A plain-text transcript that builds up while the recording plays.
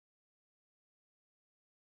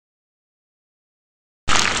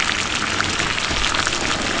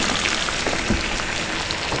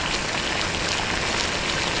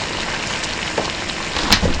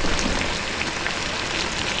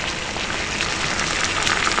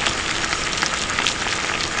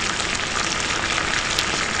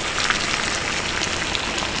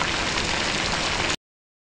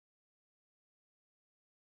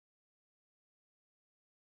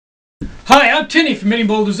Tinney from Mini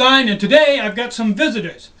Bull Design, and today I've got some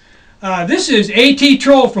visitors. This is A.T.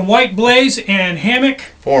 Troll from White Blaze and Hammock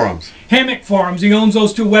Forums. He owns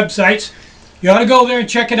those two websites. You ought to go there and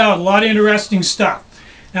check it out. A lot of interesting stuff.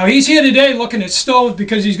 Now he's here today looking at stoves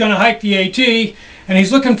because he's going to hike the AT, and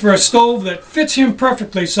he's looking for a stove that fits him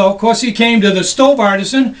perfectly. So of course he came to the stove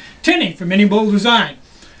artisan Tinney from Mini Bull Design.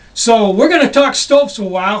 So we're going to talk stoves for a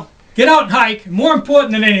while. Get out and hike. More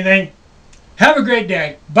important than anything, have a great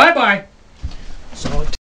day. Bye-bye.